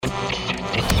For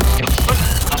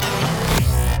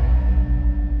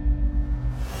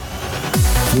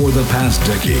the past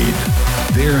decade,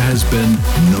 there has been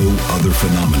no other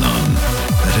phenomenon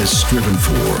that has striven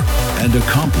for and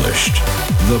accomplished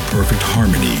the perfect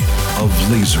harmony of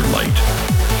laser light,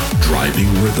 driving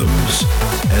rhythms,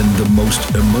 and the most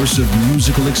immersive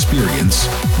musical experience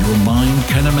your mind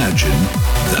can imagine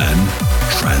than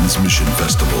Transmission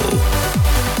Festival.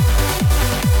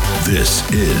 This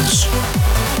is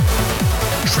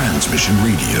Transmission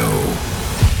Radio.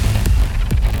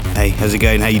 Hey, how's it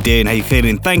going? How you doing? How you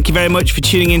feeling? Thank you very much for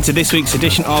tuning in to this week's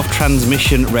edition of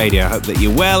Transmission Radio. I hope that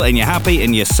you're well and you're happy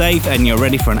and you're safe and you're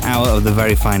ready for an hour of the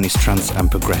very finest trance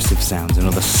and progressive sounds.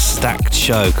 Another stacked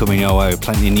show coming your way with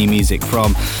plenty of new music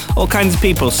from all kinds of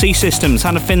people. C Systems,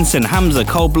 Hanna, Finsen, HamzeH,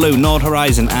 Cold Blue, Nord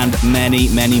Horizon and many,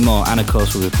 many more. And of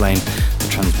course we'll be playing the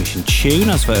Transmission tune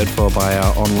as voted for by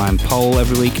our online poll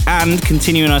every week, and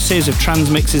continuing our series of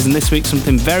transmixes, and this week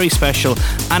something very special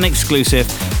and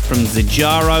exclusive from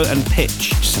XiJaro and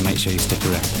M.O.R.P.H, so make sure you stick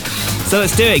around. So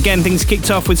let's do it again. Things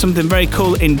kicked off with something very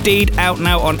cool indeed, out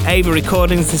now on Ava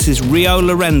Recordings. This is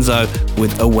Lorenzo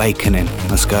with Awakening.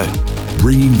 Let's go.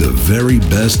 Bringing the very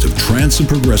best of trance and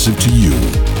progressive to you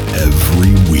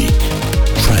every week.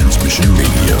 Transmission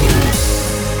Radio.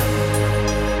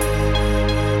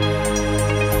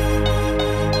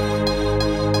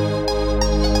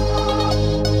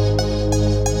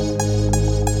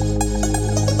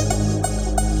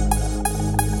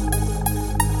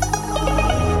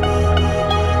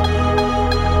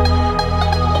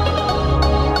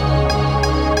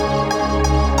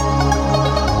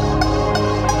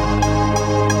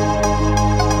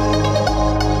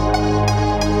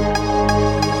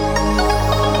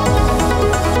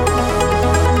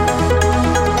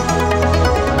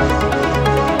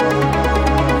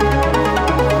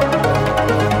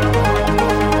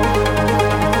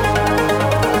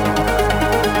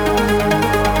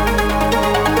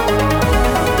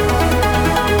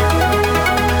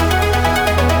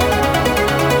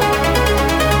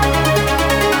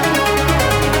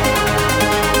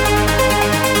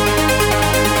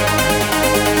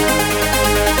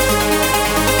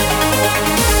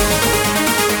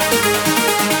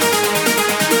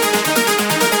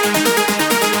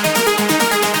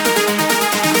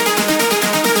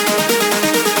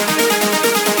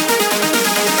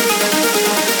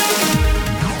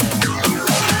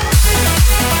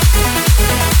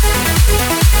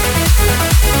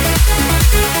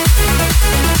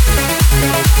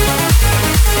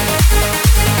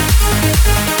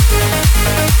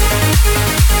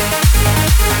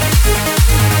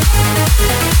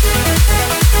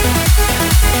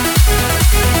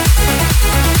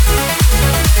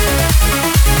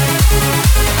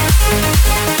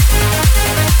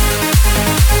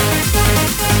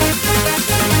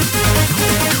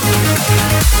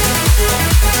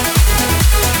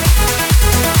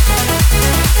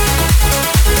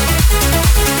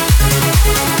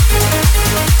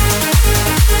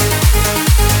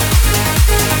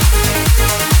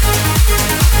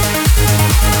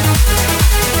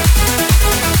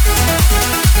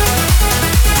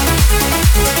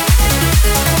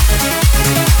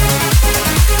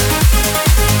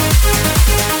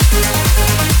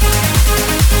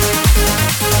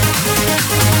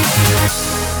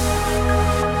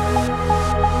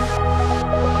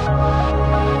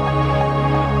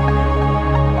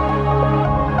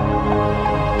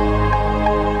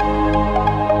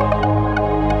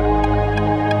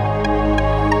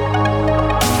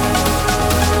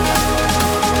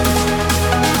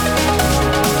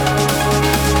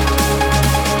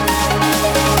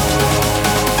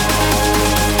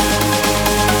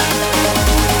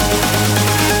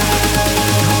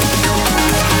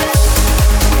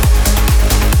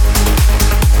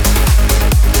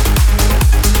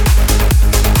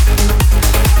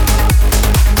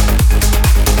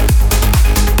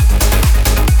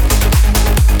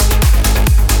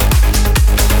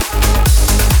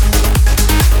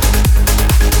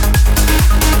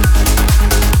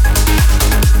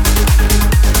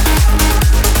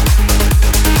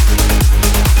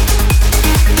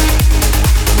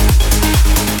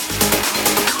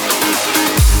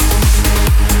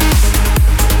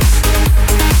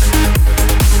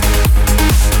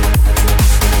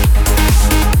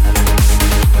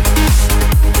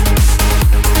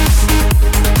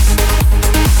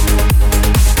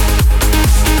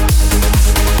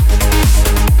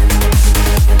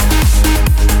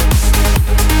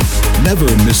 Never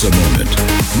miss a moment.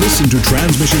 Listen to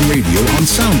Transmission Radio on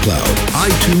SoundCloud,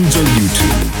 iTunes, or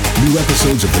YouTube. New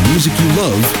episodes of the music you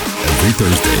love every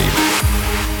Thursday.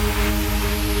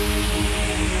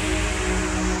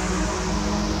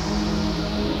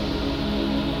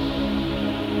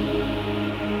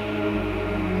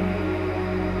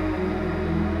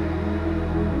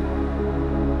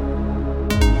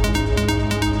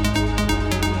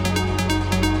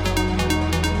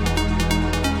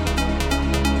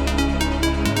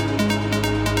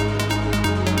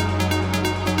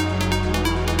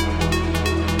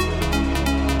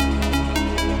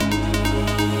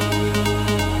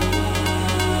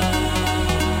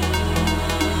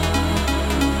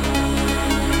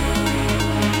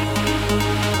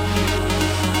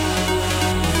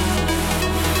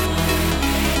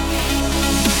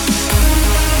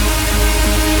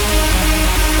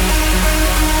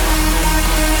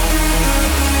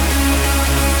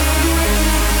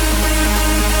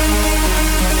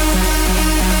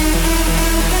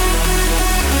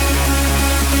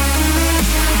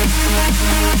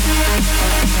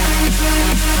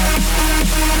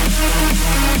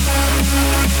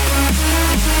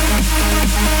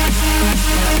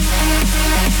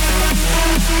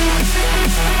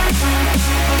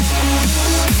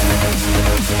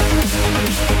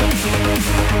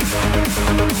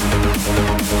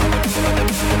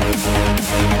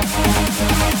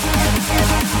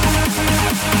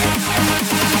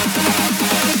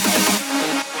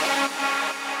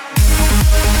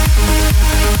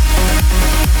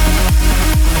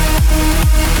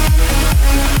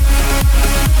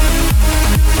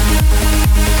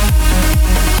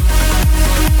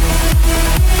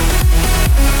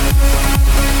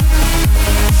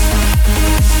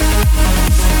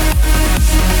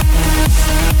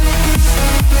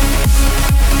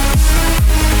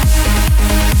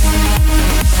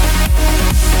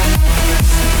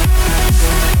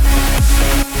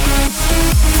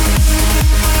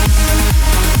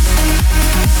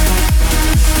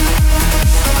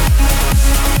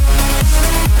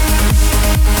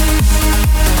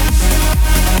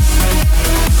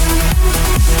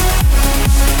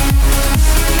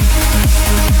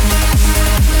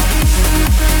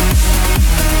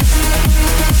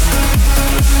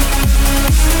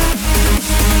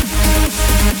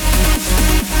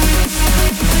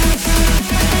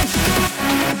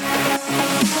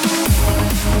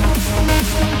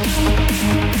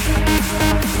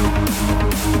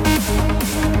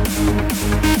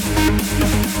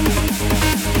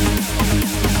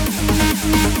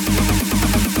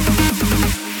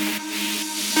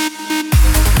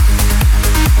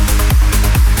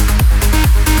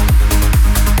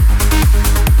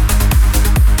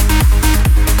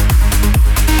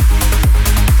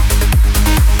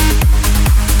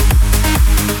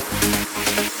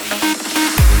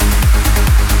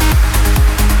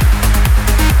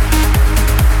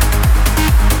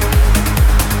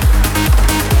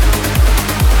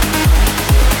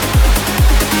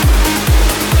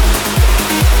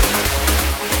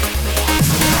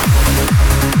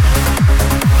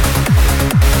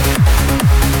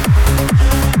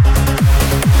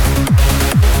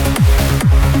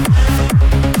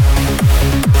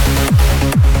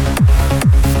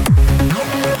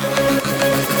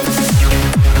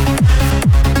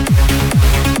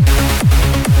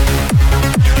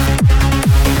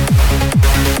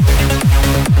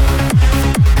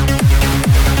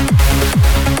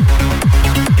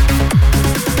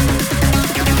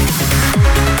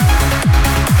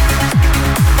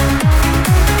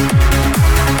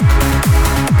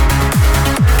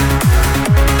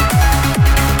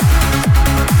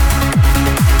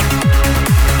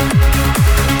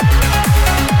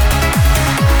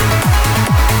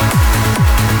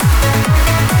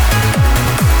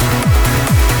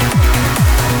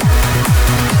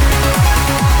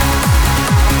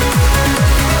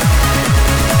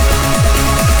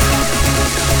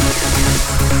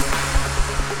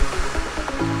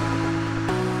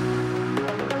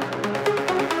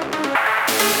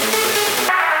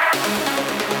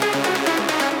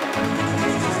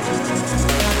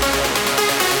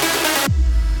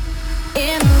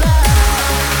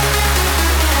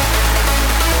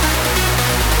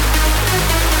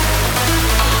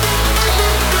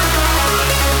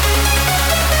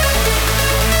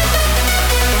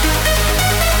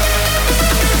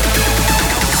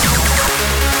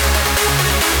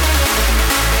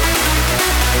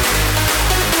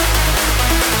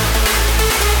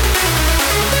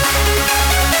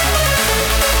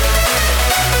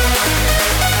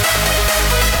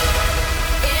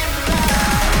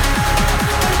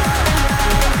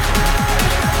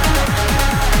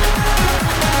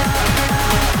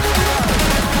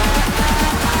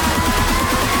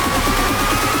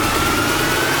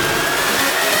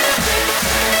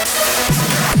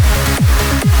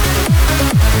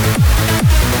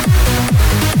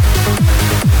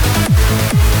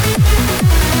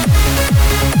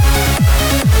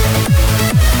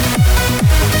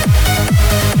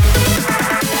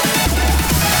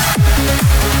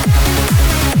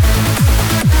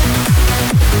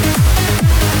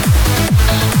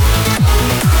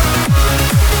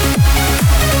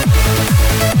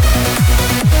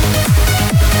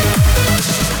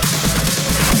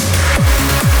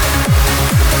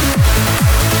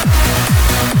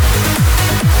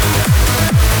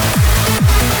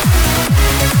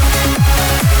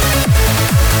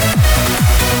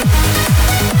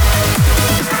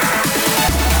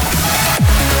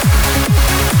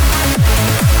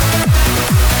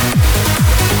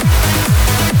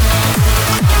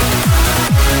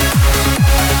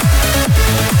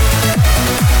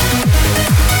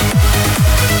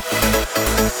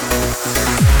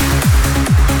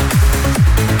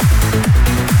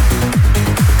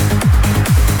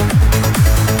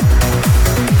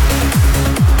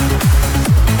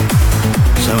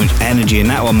 energy in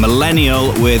that one.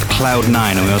 Millennial with Cloud9,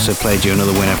 and we also played you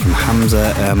another winner from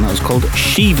HamzeH, that was called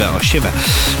Shiva.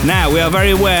 Now, we are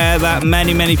very aware that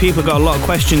many people got a lot of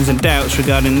questions and doubts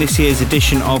regarding this year's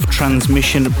edition of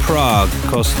Transmission Prague. Of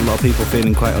course, a lot of people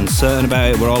feeling quite uncertain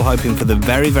about it. We're all hoping for the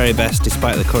very, very best,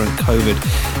 despite the current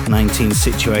COVID-19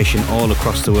 situation all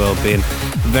across the world being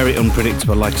very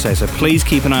unpredictable, like I say. So please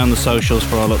keep an eye on the socials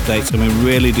for all updates, and we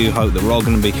really do hope that we're all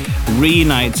going to be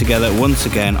reunited together once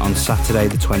again on Saturday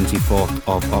the 24th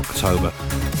of October.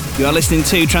 You are listening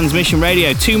to Transmission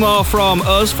Radio. 2 more from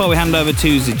us before we hand over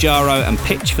to XiJaro and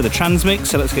Pitch for the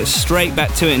Transmix. So let's get straight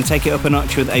back to it and take it up a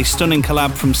notch with a stunning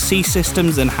collab from C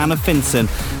Systems and Hanna Finsen.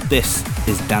 This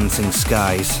is Dancing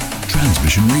Skies.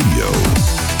 Transmission Radio.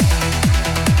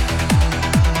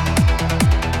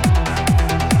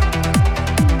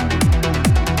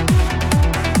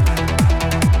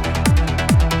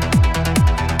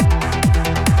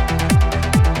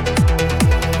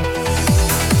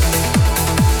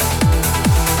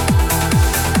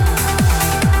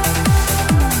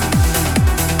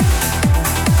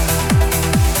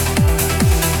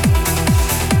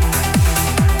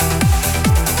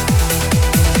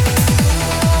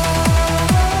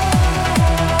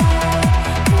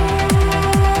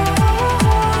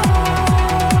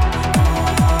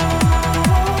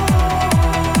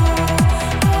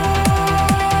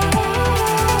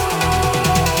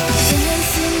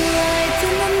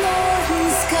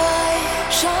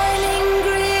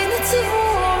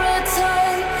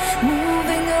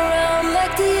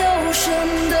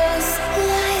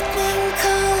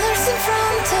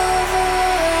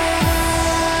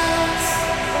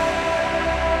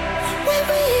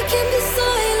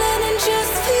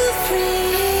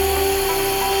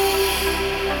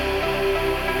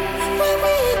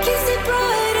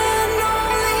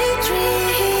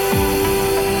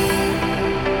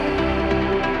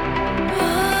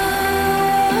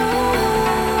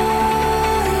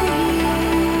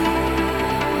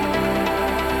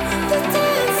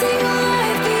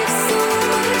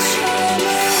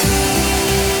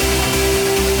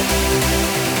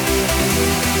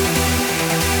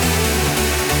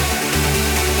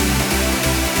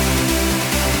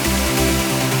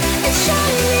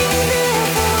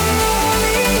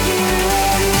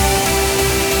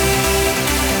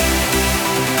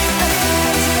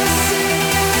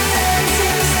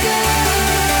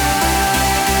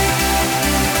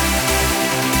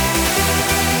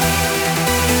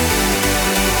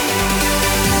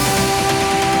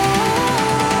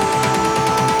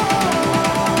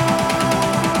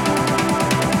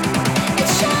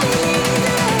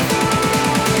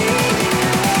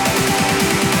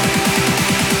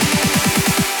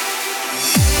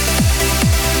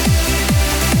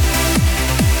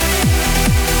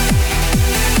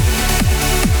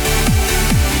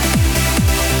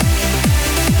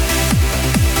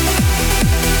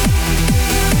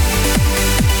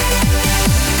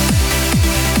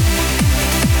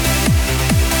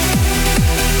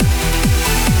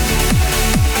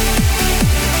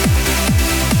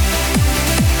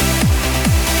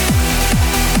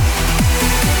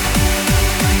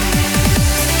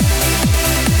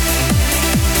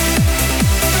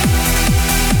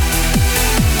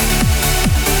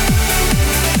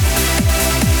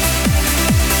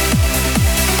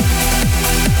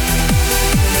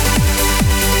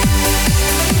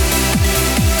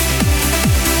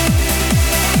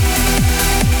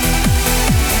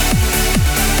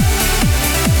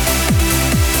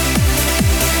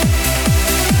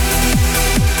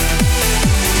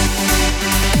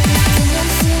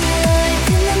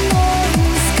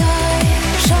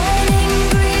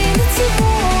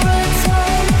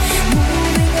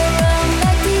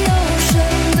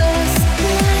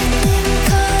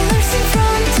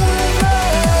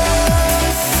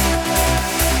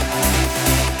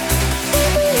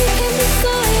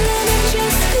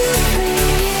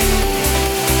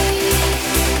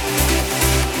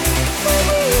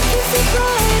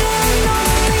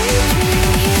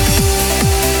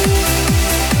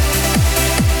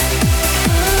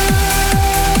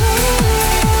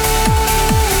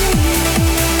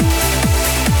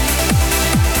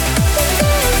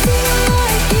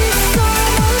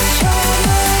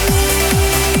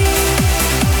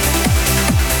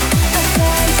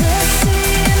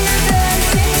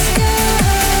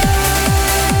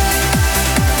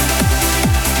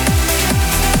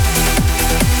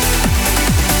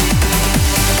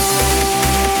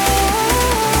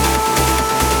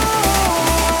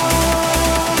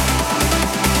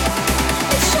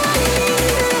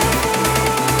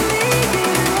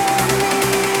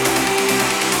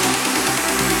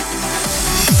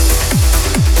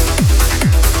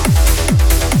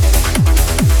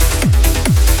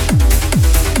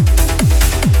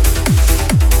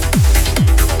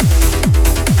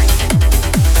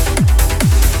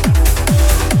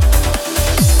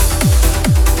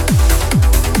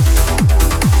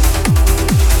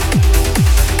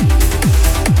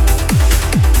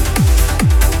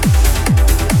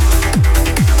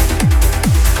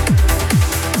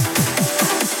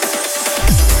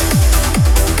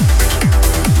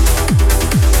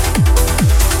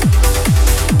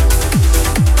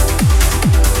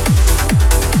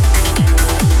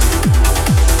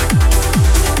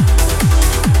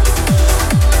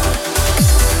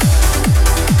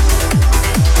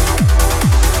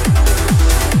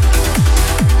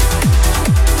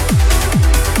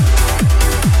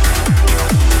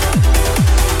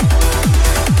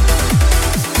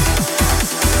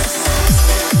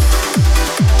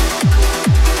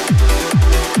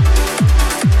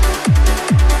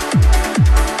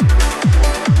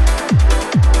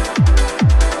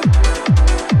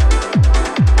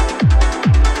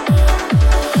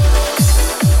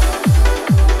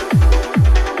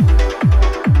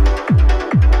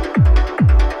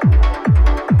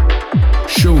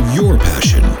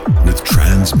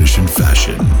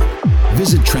 fashion.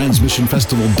 Visit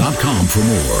transmissionfestival.com for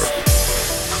more.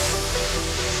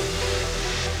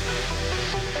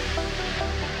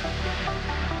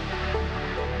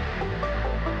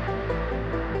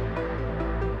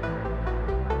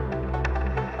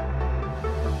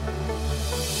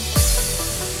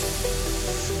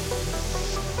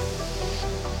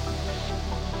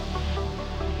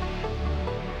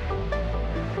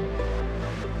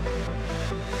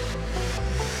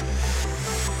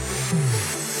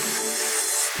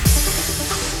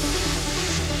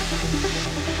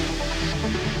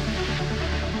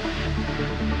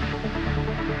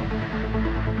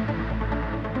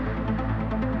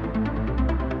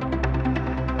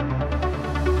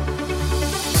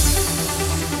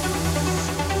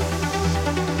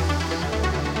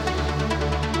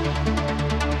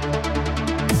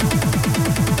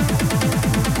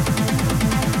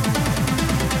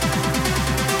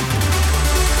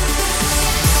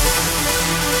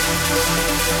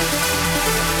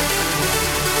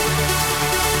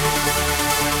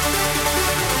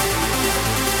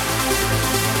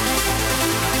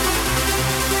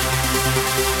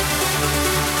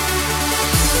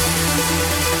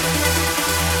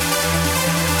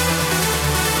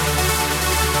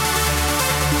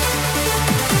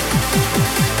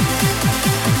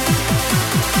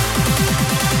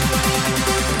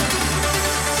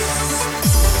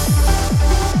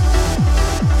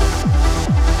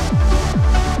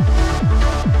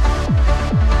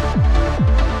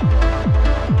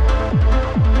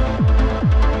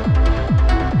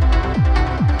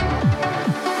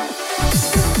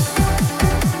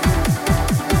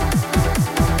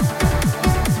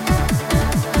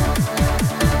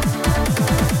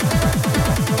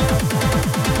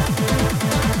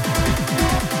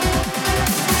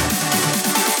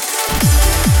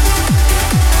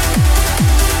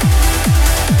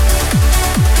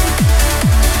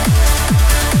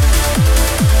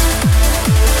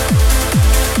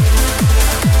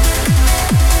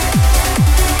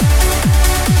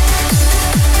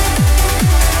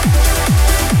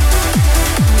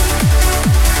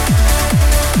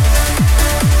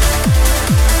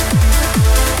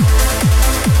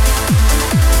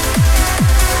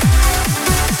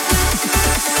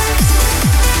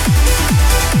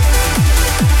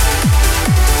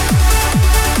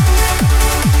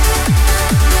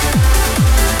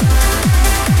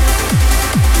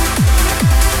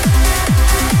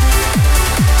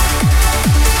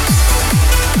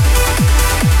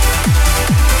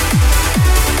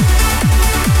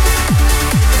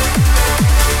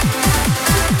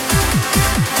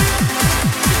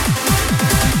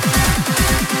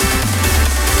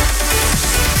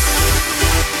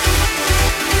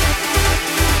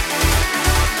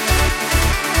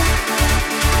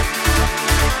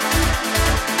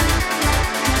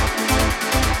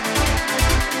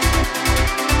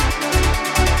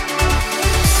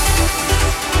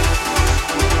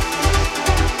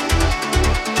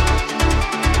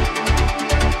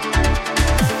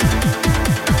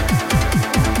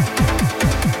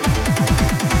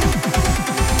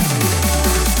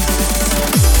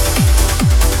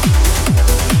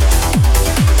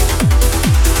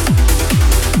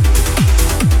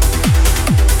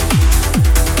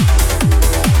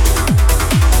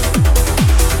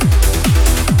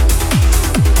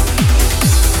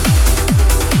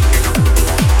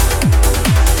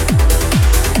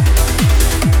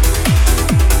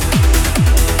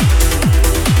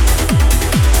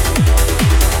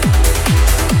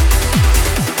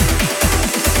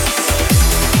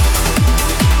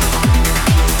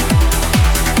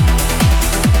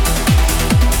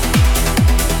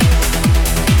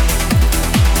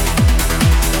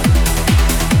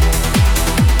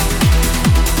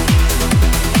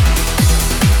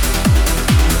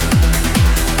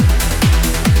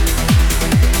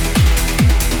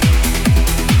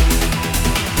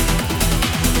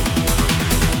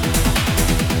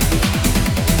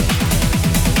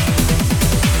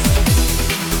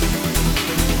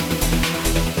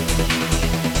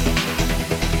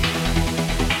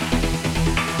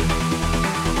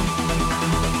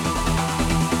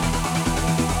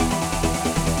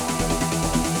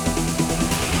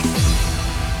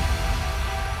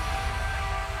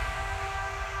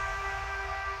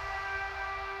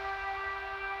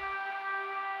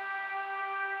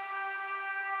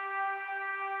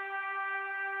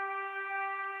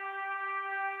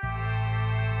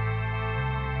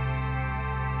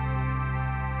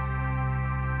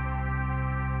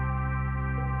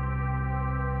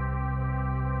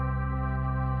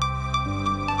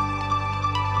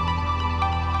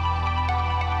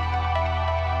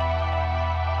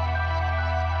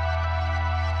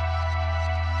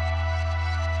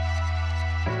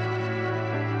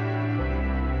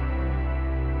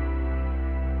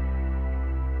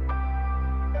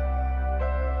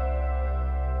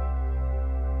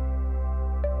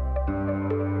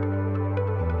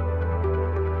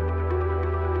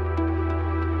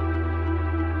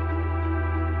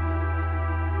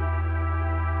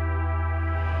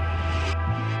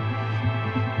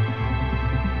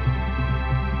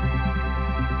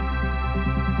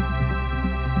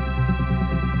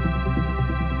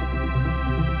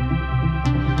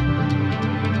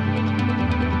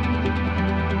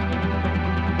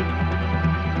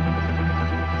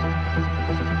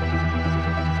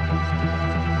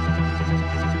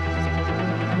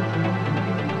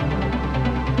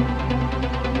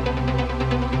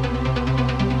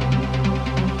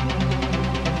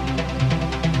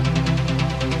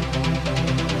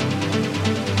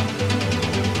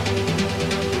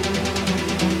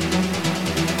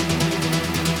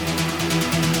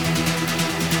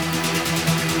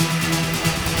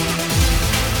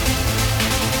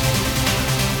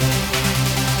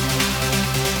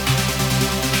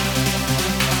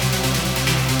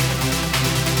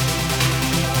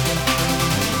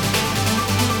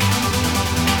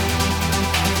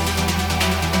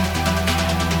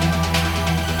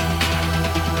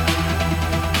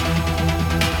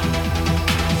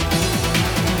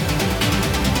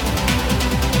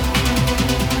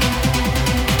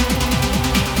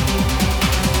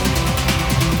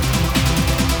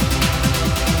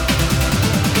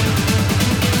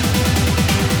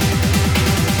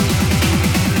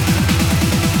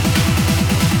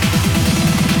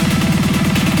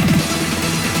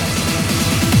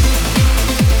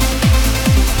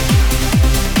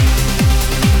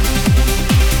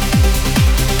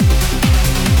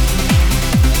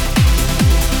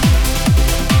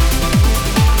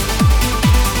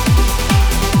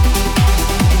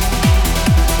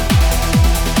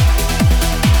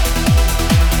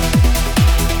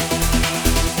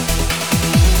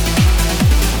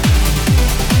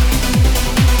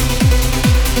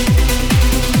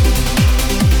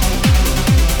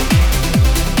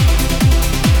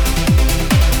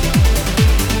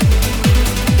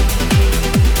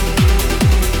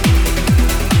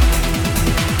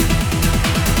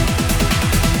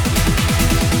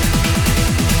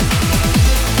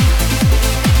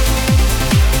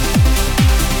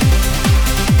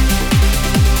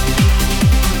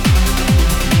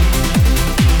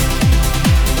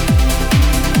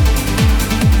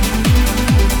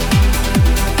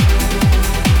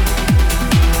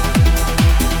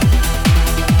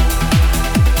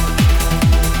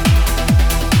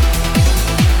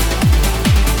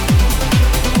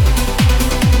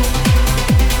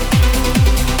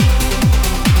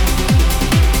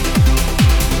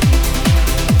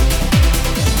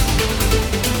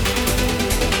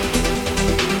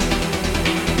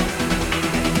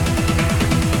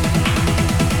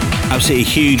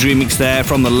 absolutely huge remix there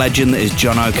from the legend that is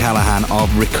John O'Callaghan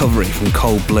of Recovery from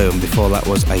Cold Blue, and before that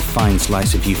was a fine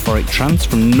slice of euphoric trance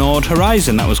from Nord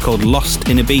Horizon. That was called Lost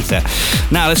in Ibiza.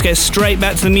 Now let's get straight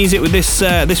back to the music with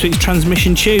this week's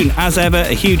transmission tune. As ever,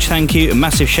 a huge thank you, a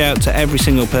massive shout to every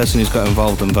single person who's got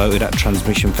involved and voted at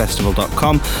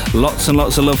transmissionfestival.com. Lots and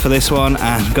lots of love for this one,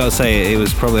 and I've got to say it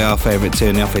was probably our favourite too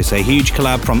in the office. A huge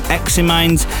collab from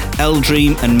Eximinds,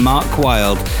 Eldream and Mark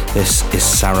Wilde. This is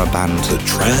Sarabande. The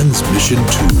Transmission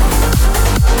Tune.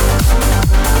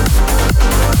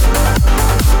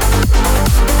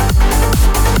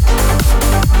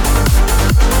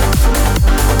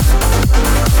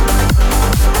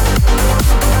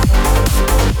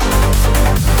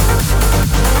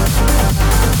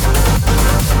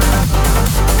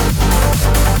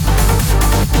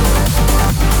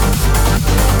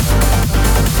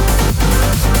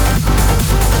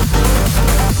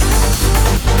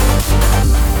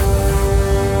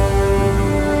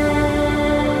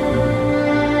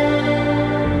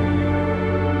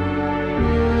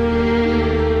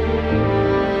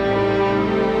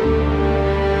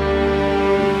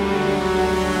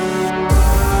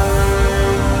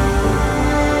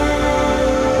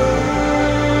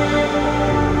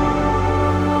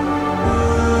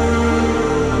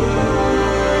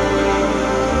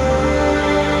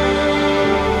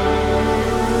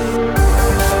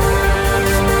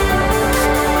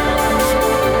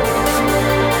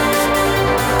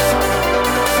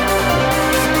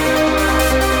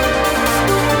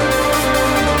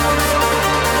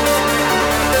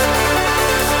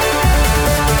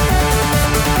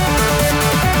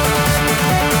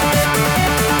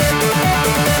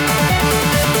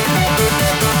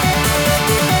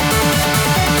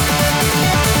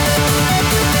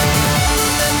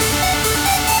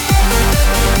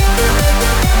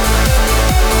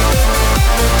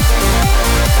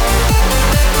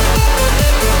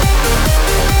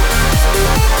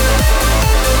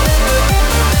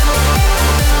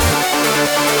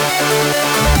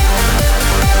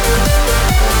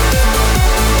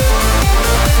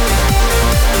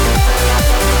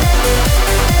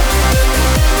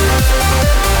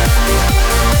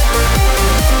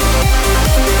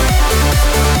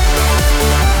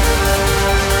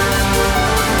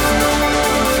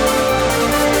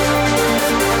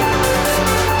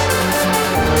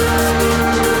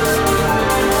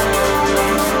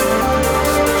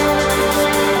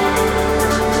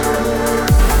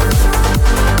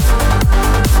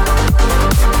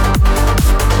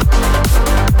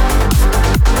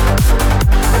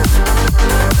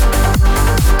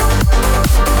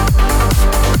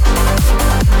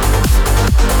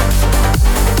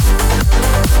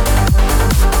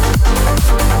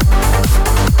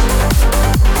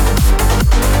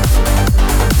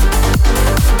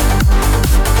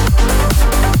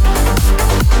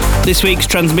 This week's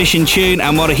transmission tune,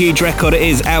 and what a huge record it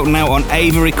is, out now on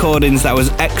Ava Recordings. That was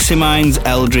Eximinds,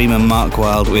 Eldream and Mark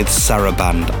Wilde with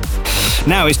Sarabande.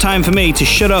 Now it's time for me to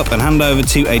shut up and hand over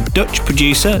to a Dutch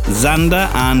producer,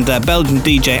 Xander, and Belgian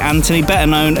DJ Anthony, better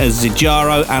known as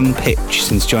XiJaro and M.O.R.P.H.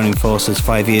 Since joining forces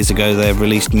 5 years ago, they've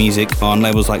released music on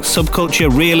labels like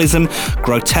Subculture, Realism,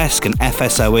 Grotesque and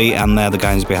FSOE, and they're the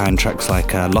guys behind tracks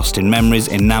like Lost in Memories,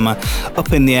 Inama,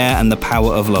 Up in the Air and The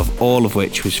Power of Love, all of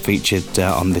which was featured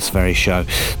on this very show.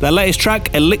 Their latest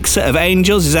track, Elixir of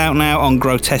Angels, is out now on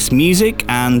Grotesque Music,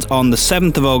 and on the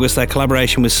 7th of August, their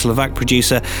collaboration with Slovak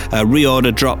producer Reorder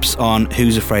drops on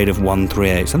Who's Afraid of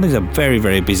 138. So these are very,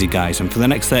 very busy guys, and for the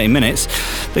next 30 minutes,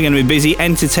 they're going to be busy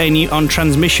entertaining you on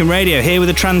Transmission Radio, here with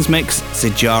the Transmix,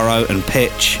 XiJaro and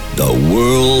M.O.R.P.H. The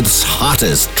world's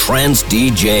hottest trance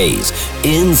DJs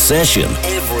in session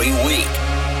every week.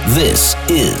 This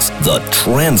is the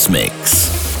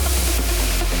Transmix.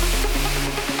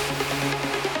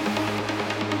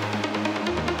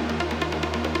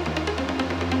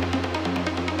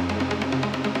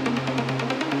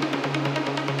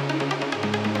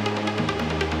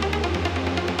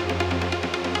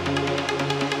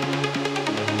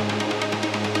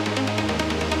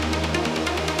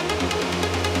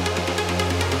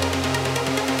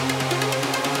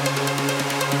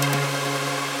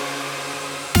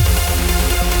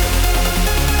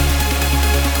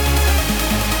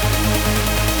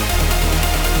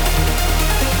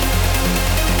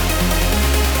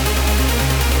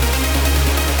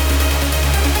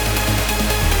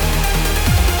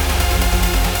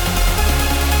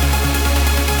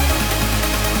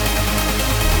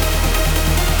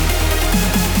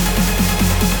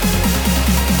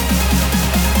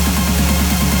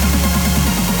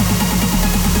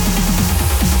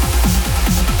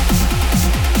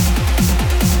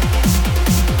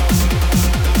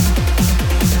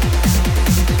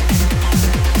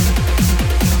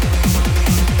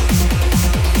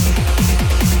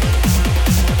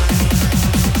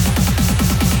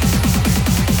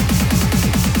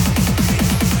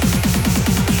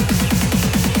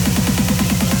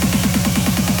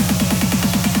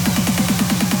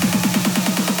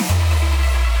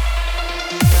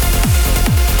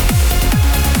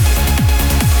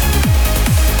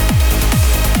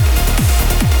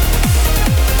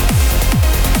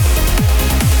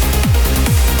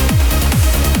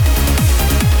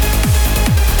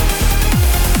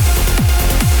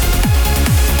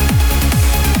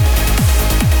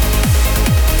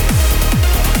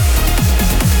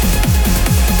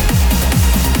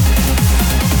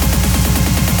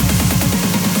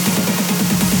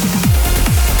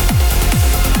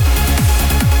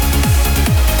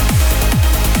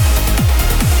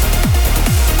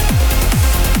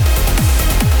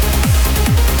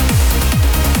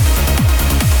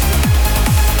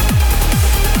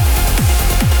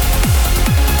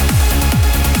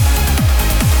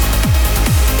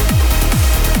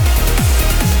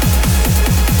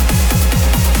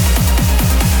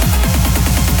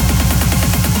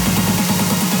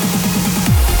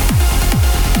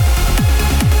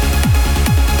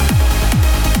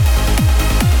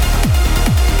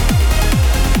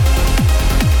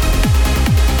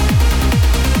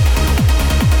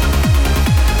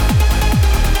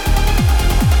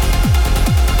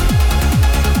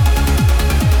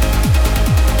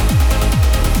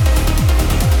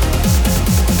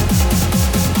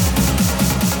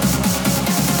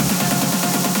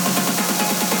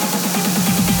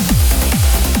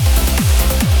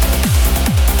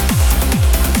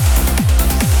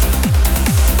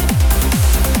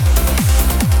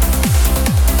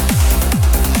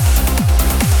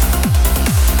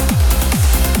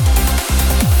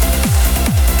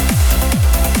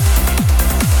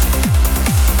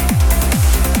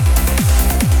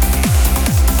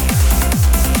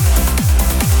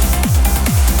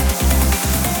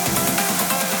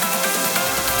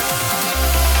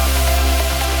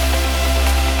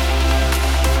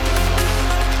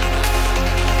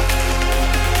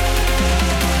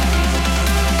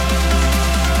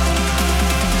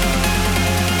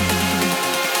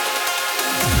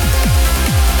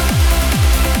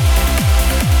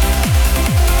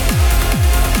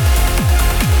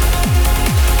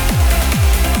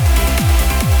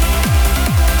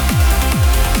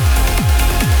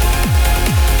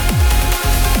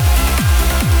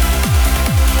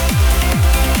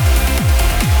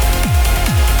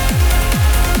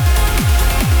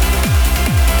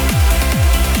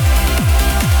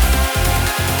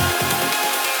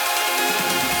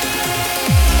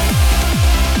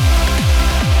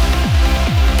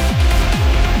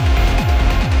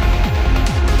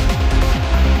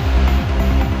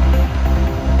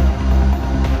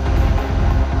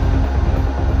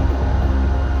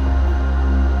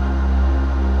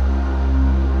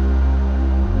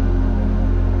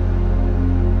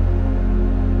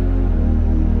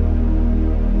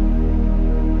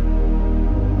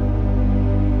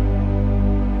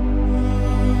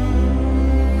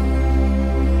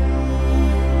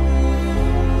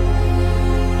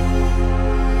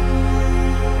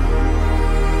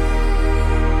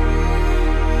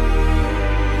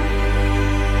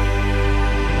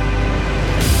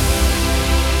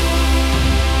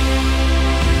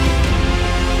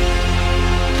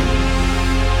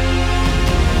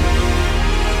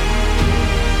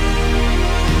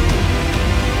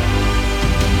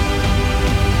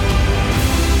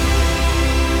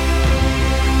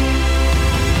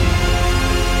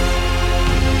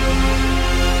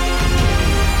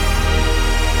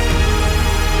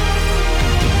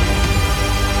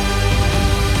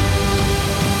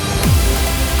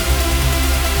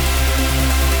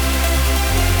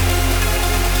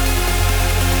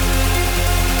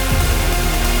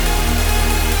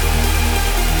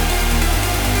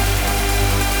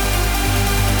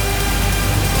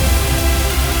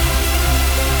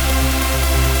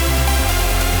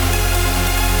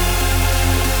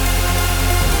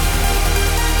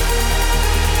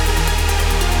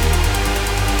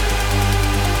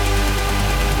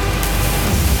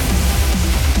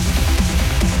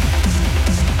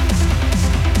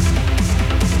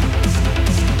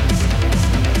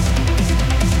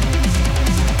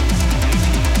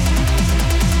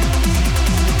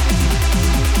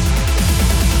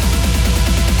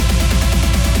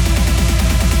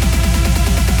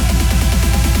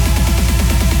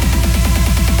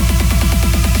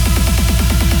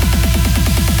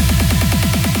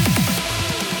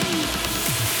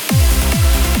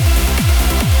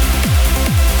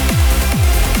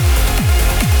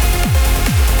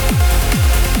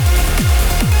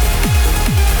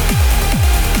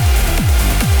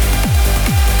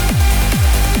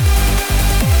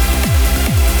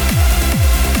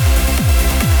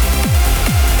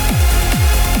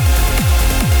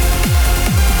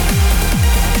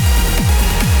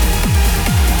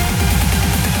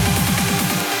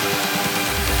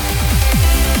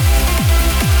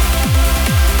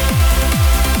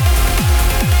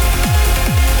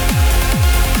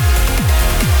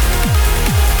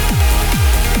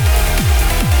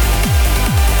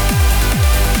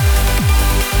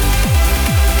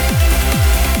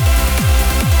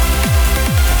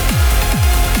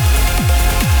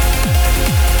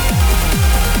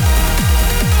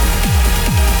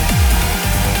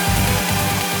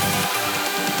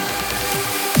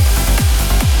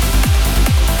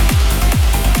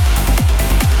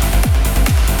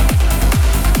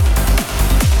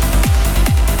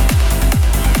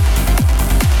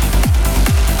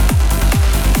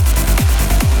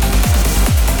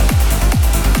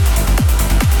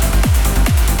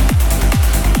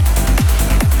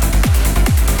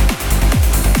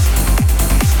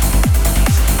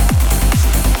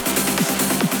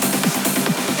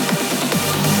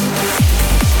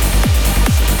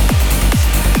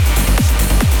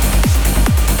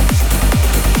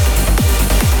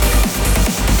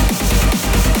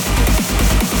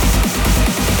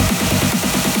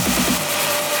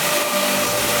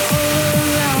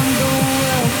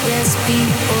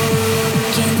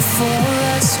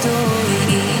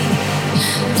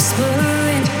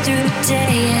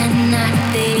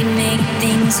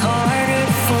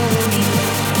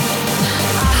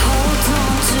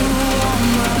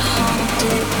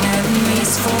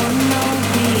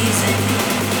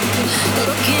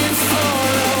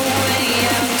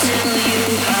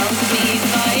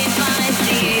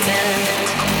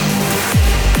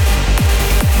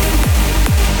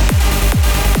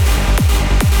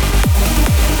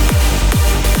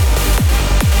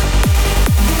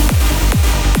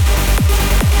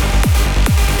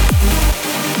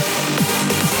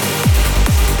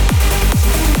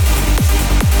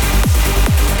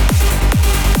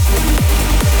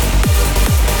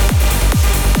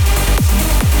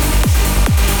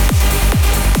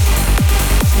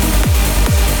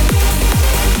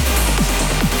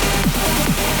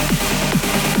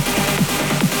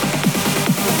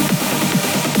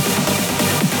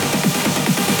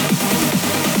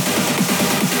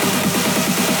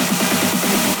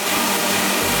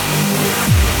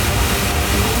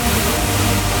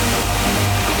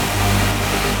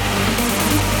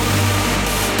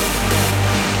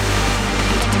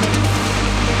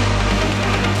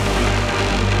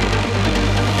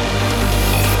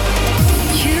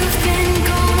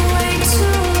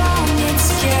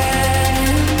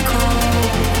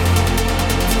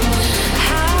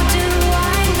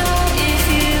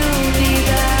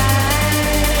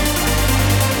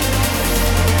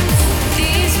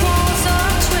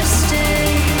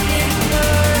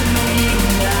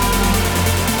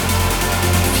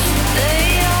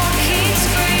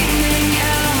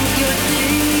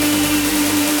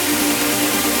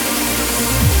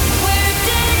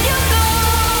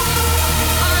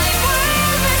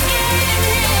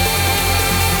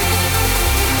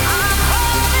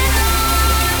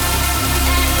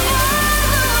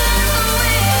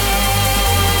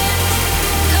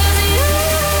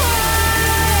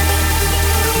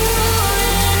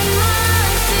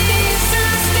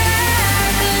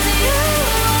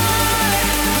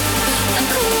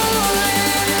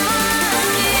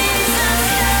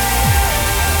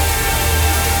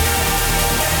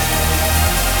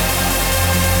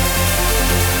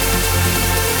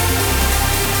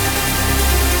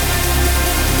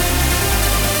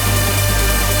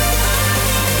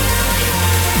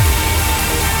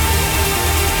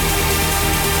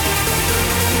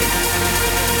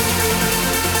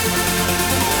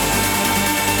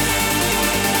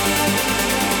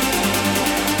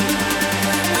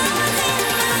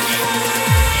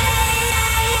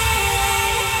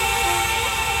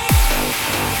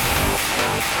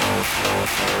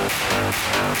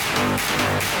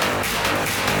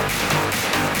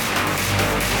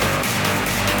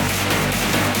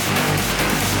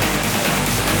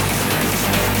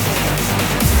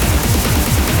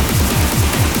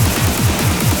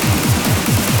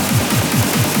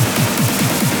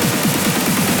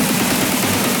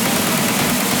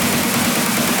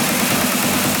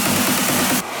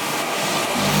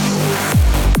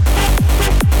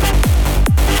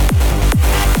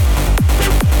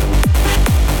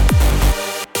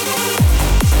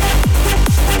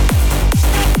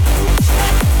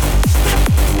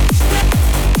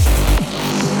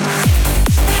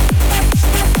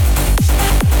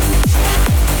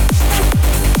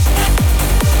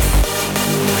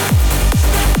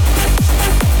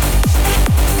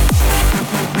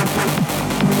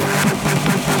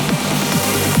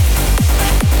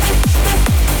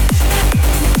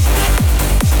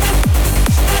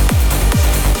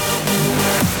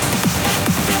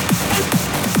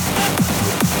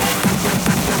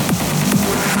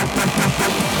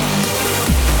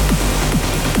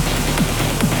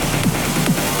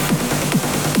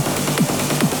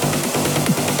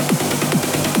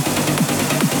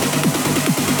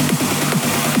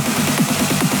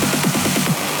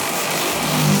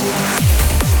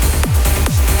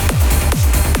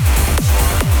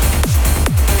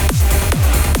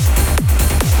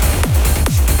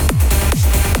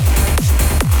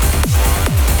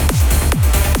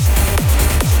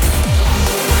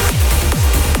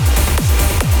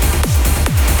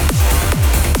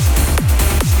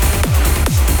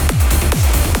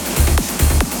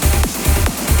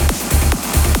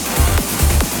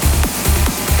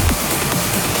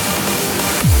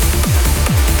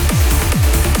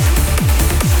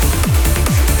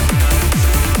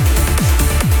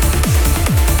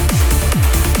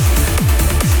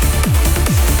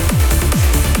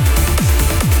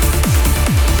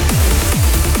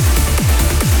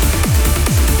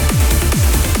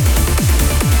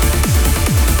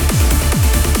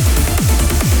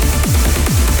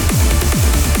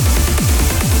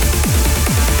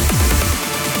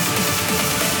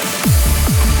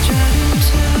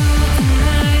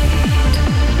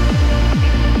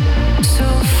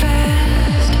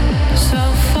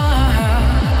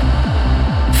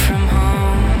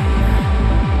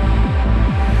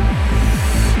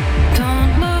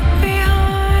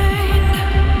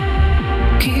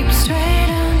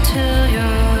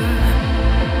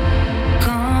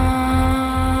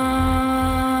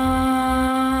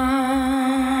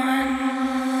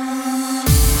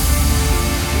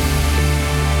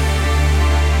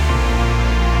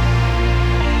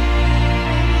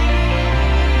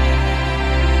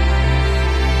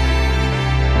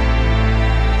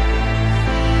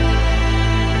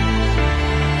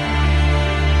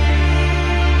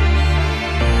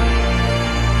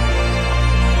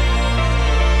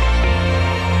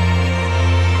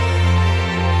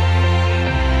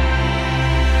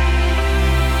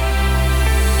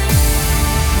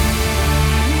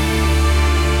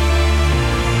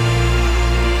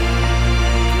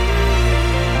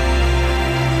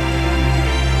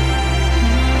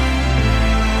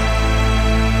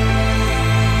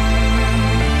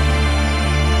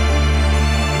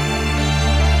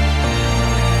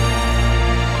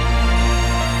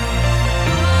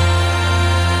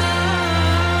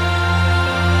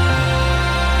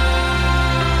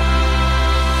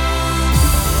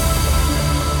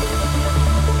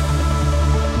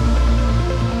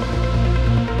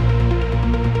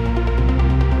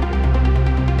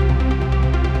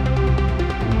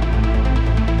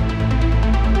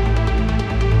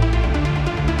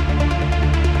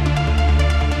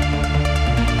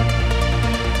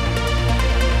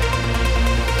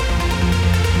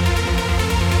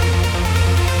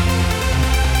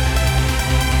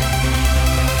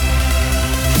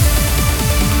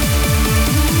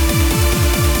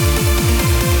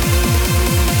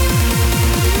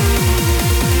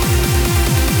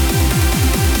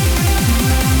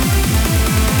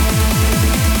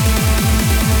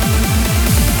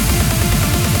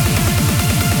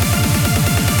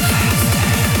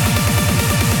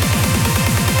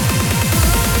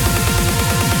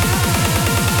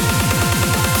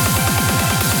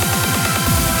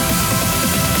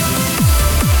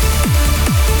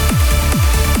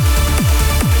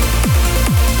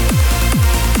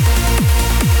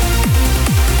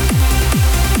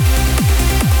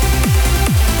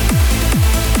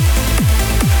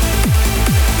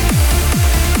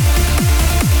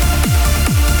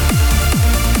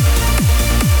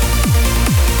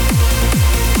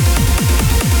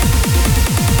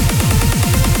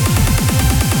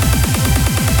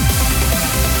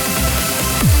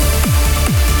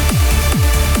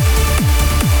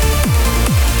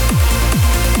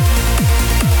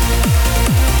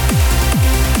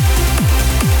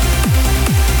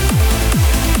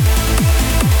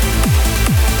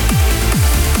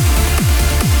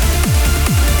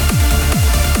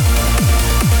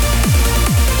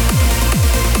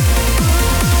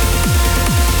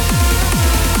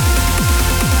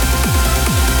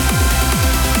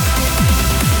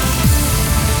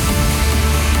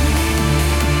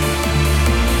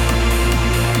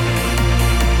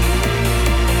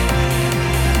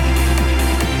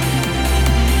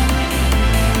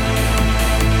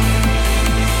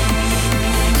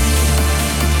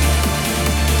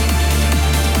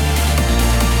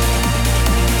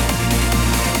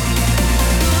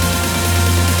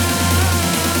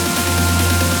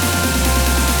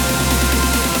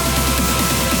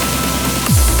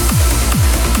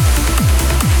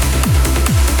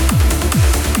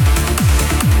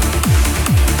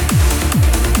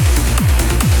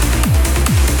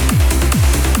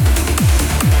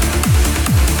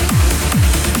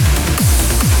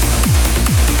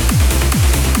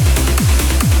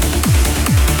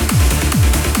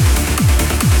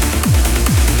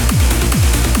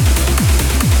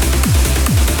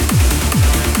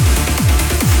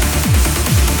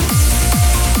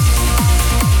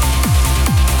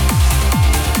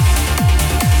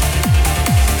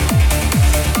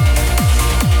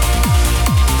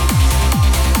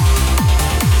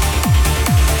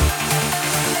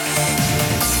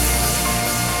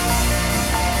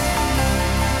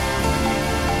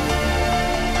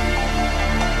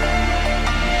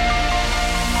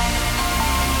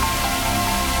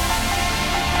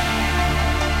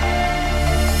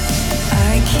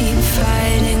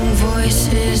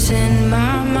 in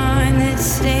my mind that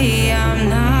say I'm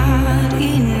not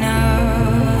enough.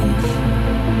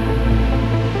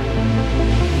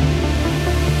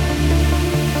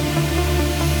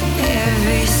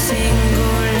 Every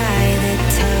single lie that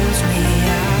tells me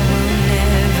I will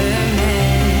never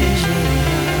measure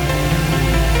up.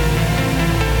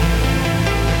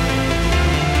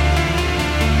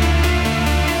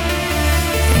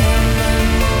 Am I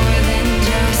more than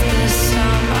just the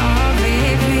sum of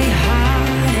every high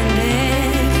and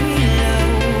every low?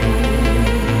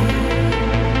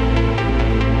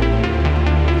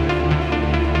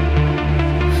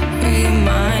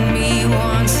 Remind me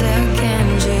once again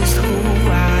just who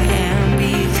I am,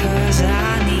 because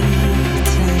I need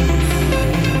to know.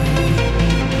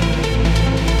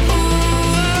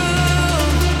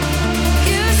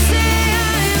 You say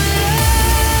I'm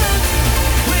loved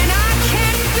when I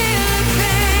can't feel the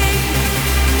pain.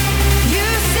 You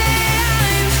say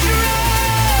I'm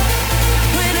strong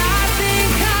when I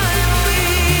think I'm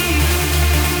weak.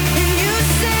 And you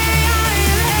say I'm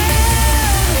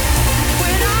held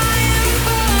when I am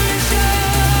falling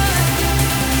short,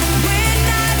 when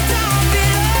I don't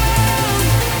belong.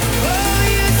 Oh,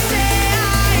 you say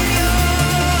I'm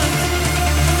yours,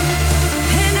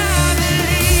 and I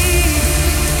believe.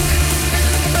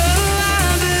 Oh, I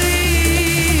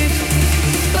believe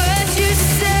what you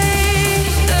say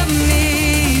of me.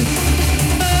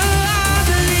 Oh, I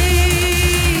believe.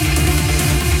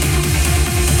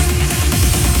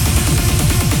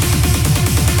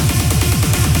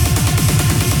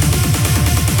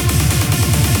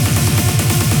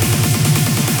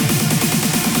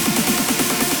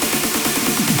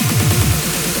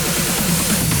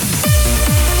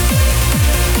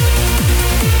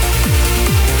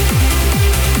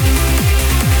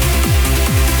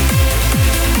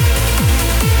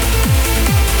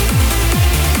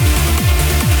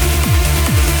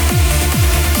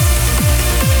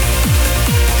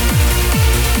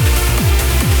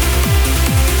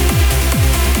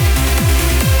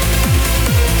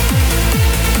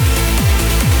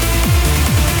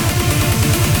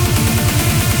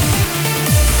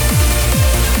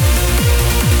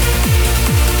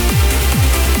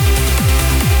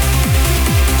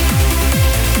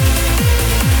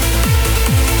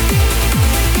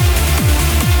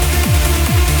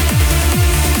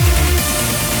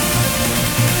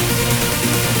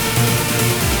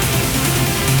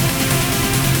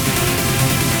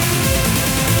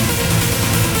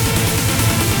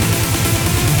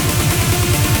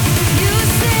 You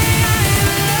say I'm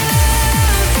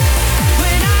loved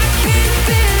when I can't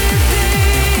feel the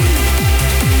pain.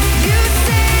 You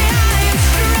say I'm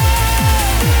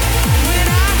strong when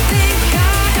I think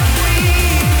I'm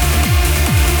weak.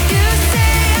 You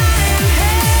say I'm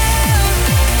held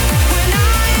when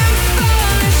I am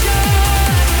falling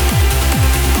short,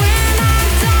 when I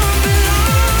don't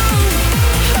belong.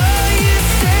 Oh, you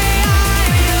say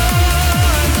I'm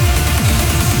yours,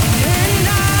 and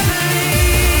I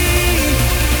believe.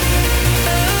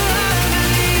 Oh, I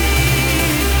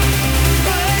believe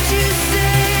what you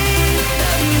say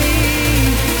of me.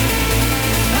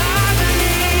 I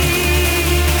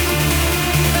believe.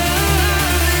 Oh,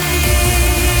 I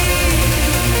believe.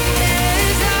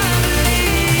 Yes, I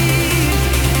believe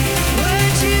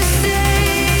what you say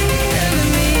of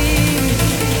me.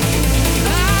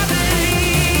 I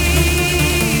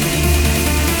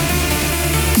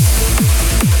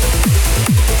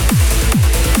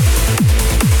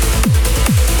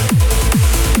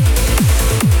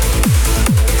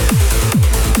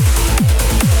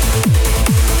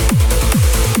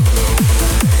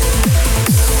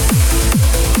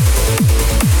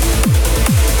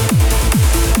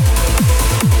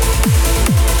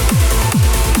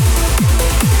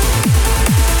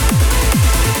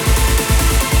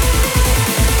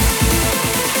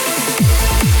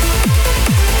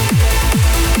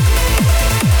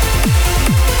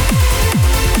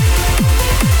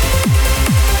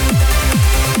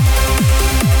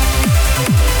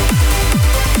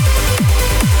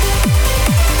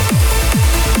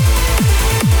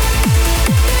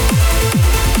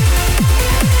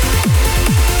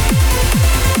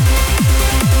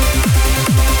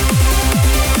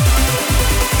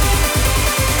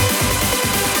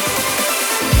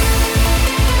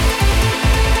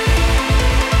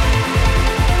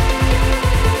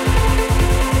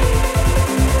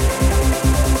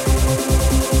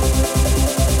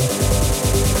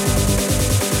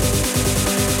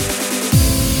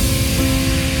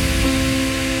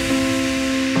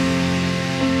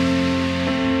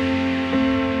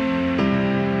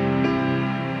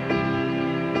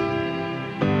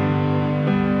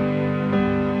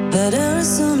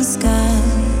Letters on the sky,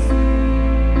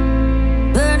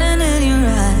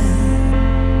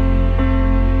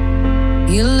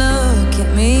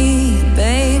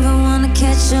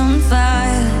 passion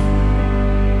fire.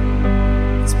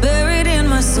 It's buried in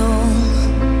my soul,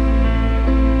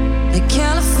 like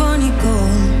California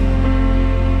gold.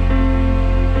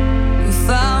 You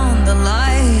found the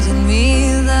light in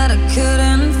me that I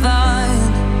couldn't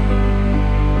find.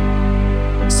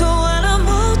 So when I'm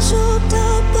all choked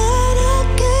up but I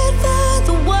can't find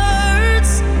the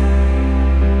words,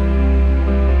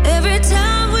 every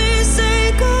time we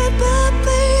say goodbye,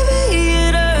 baby,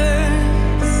 it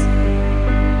hurts.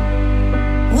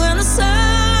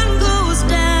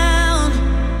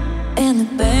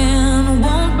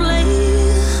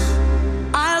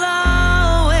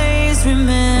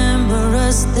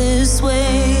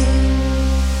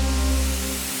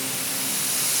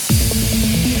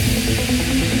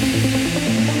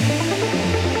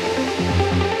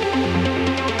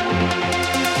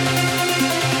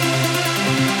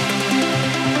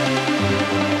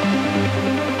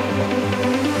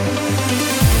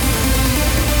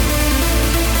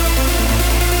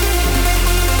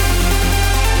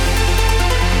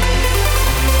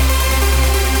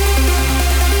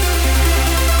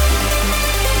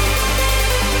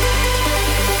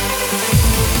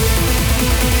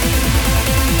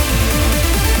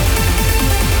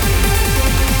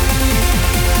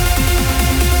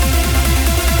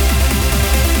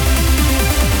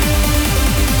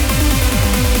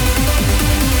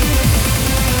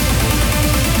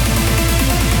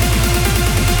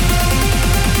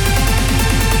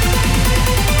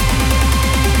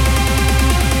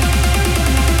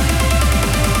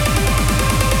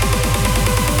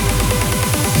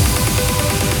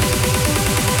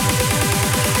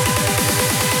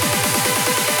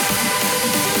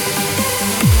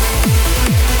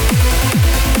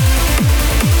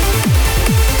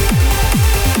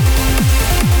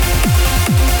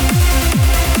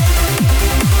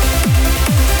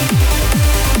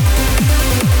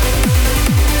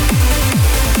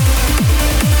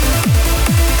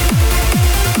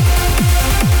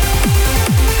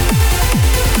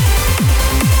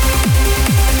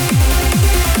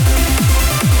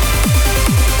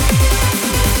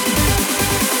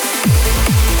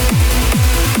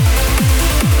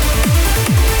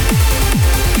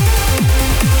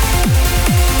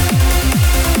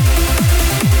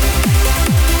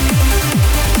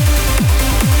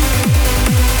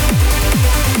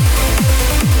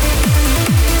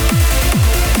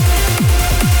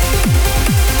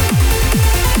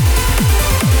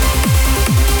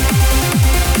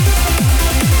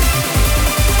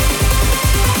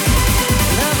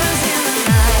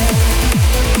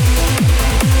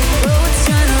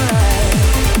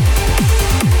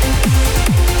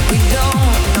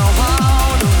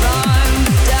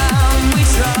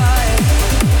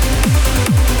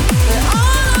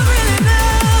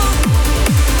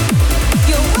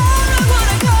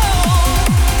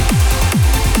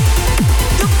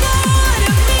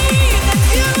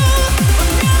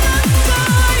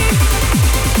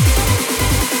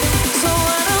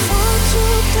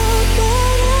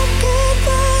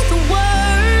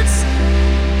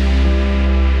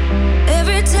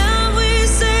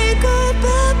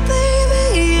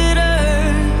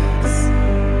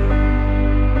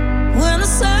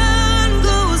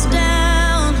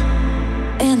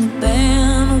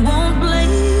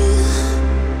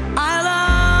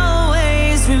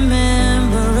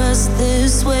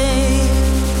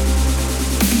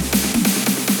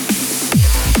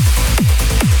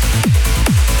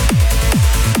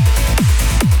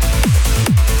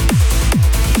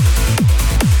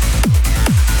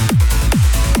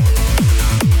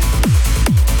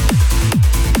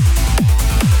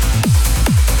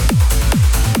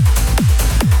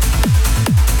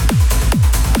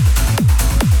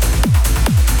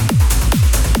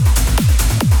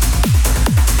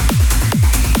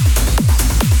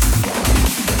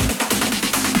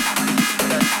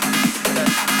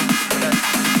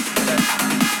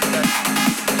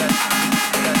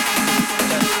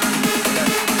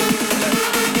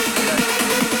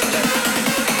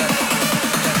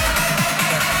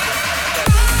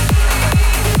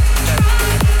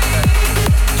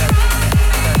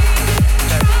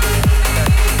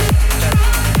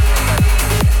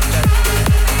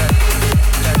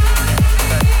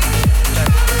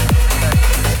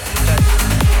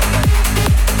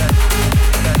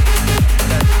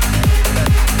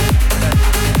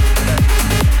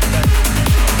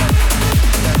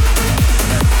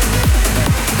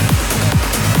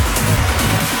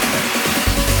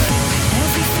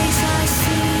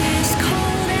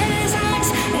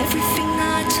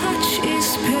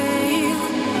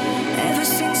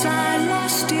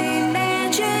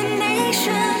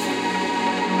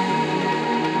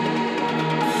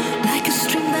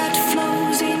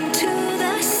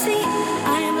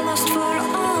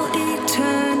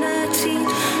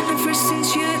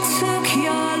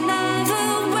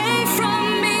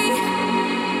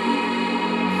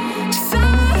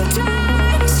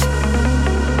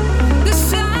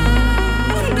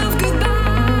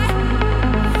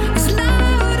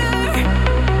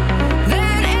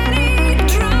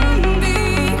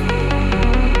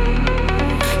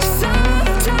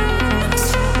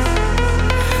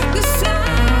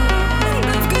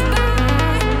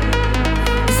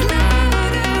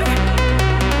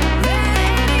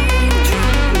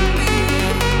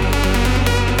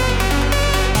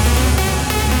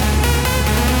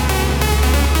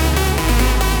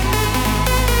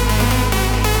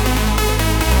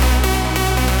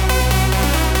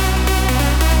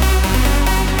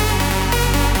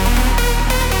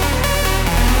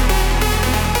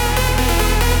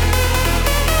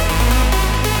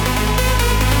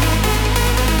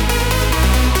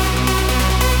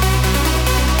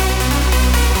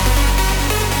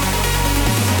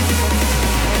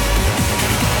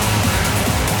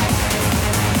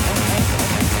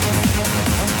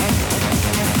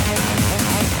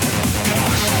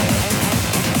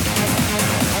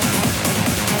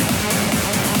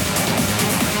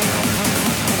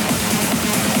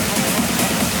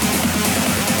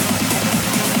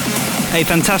 A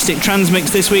fantastic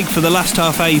Transmix this week. For the last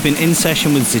half hour, you've been in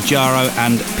session with XiJaro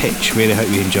and M.O.R.P.H. Really hope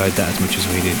you enjoyed that as much as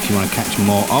we did. If you want to catch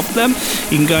more of them,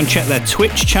 you can go and check their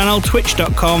Twitch channel,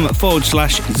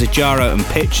 twitch.com/XiJaro and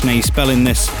M.O.R.P.H. Now, you're spelling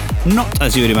this not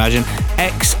as you would imagine,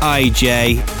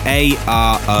 XiJaro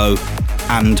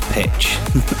and pitch.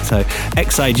 So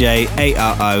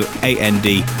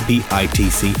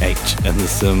XiJaroandPitch. And there's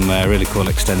some really cool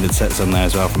extended sets on there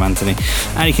as well from Anthony.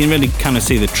 And you can really kind of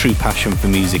see the true passion for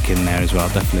music in there as well.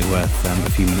 Definitely worth a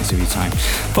few minutes of your time.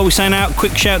 Before we sign out,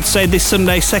 quick shout to say this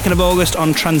Sunday, 2nd of August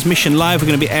on Transmission Live, we're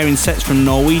going to be airing sets from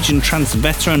Norwegian trance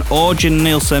veteran Orjan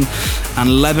Nielsen and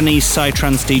Lebanese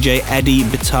psytrance DJ Eddie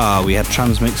Bitar. We had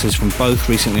transmixes from both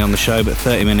recently on the show, but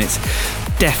 30 minutes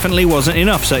definitely wasn't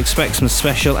enough, so expect some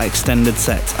special extended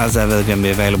sets as ever. They're going to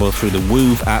be available through the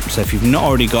Woov app, so if you've not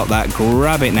already got that,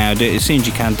 grab it now. Do it as soon as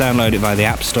you can. Download it via the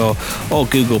App Store or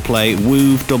Google Play.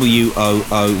 Woov,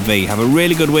 W-O-O-V. Have a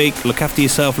really good week. Look after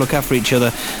yourself, look after each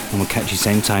other, and we'll catch you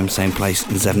same time, same place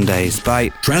in 7 days.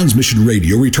 Bye. Transmission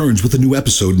Radio returns with a new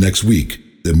episode next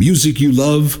week. The music you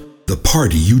love, the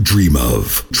party you dream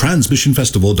of.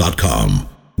 Transmissionfestival.com.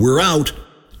 We're out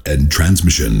and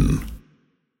transmission.